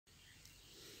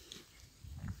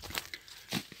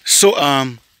So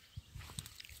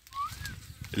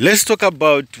let's talk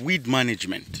about weed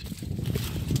management.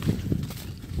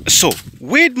 So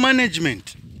weed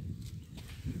management,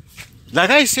 like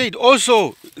I said,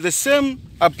 also the same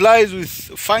applies with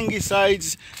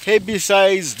fungicides,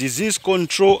 herbicides, disease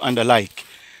control and the like.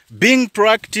 Being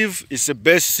proactive is the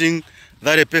best thing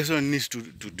that a person needs to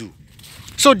do.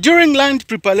 So during land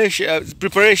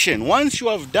preparation, once you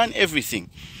have done everything,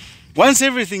 once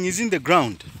everything is in the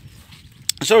ground,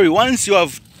 once you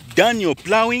have done your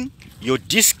plowing, your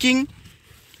disking,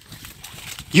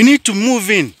 you need to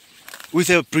move in with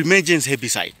a pre-emergence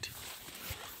herbicide.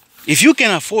 If you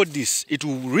can afford this, it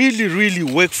will really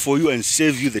work for you and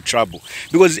save you the trouble.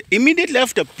 Because immediately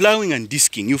after plowing and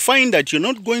disking, you find that you're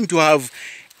not going to have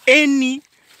any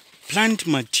plant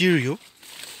material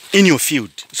in your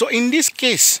field. So in this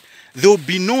case, there will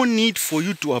be no need for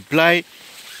you to apply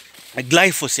a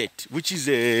glyphosate, which is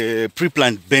a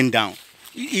pre-plant burn down.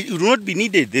 It will not be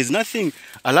needed. There's nothing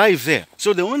alive there.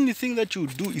 So the only thing that you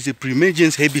do is a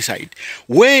pre-emergence herbicide,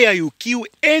 where you kill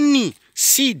any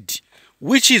seed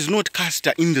which is not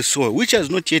castor in the soil, which has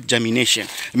not yet germinated.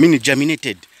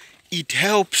 It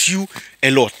helps you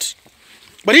a lot.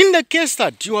 But in the case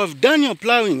that you have done your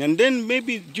plowing and then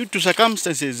maybe due to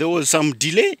circumstances there was some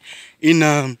delay in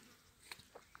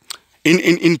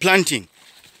planting,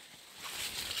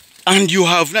 and you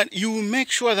have not, you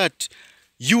make sure that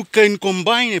you can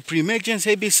combine a pre-emergence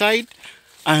herbicide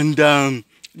and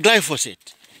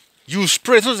glyphosate. You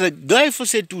spray, so the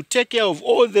glyphosate will take care of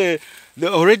all the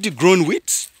already grown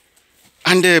weeds,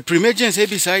 and the pre-emergence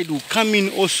herbicide will come in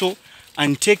also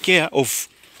and take care of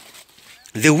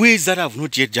the weeds that have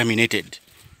not yet germinated.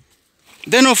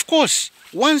 Then of course,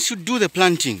 once you do the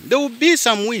planting, there will be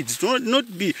some weeds, it will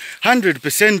not be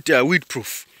 100% weed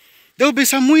proof. There will be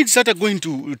some weeds that are going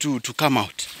to come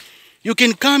out. You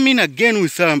can come in again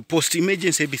with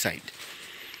post-emergence herbicide.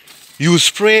 You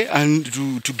spray and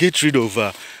to get rid of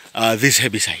these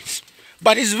herbicides.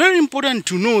 But it's very important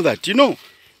to know that,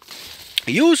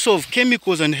 use of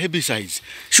chemicals and herbicides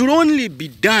should only be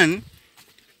done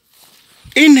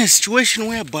in a situation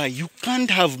whereby you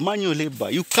can't have manual labor.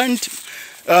 You can't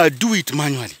do it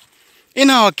manually.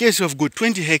 In our case, we've got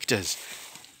 20 hectares.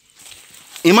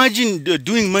 Imagine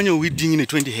doing manual weeding in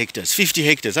 20 hectares, 50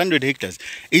 hectares, 100 hectares.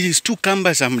 It is too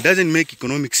cumbersome, doesn't make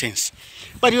economic sense.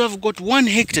 But you have got 1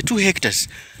 hectare, 2 hectares.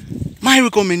 My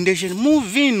recommendation,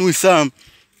 move in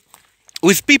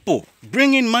with people,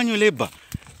 bring in manual labor,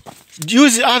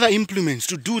 use other implements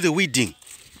to do the weeding.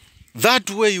 That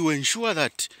way you ensure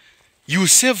that you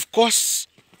save costs.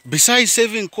 Besides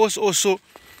saving costs also,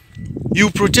 you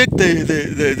protect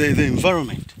the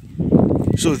environment.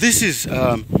 So this is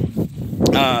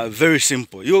very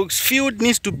simple. Your field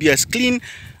needs to be as clean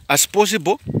as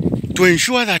possible to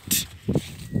ensure that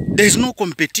there's no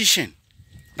competition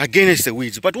against the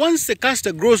weeds. But once the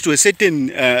castor grows to a certain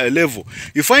level,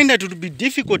 you find that it will be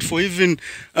difficult for even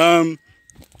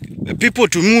people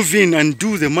to move in and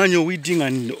do the manual weeding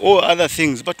and all other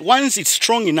things. But once it's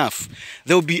strong enough,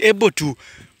 they'll be able to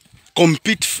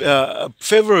compete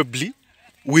favorably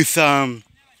with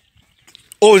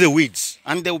all the weeds,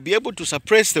 and they'll be able to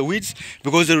suppress the weeds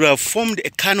because they will have formed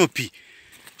a canopy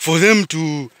for them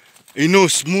to,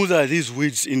 smoother these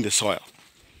weeds in the soil.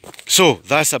 So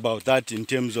that's about that in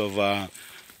terms of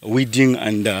weeding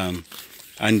and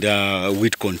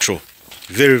weed control.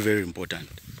 Very important.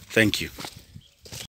 Thank you.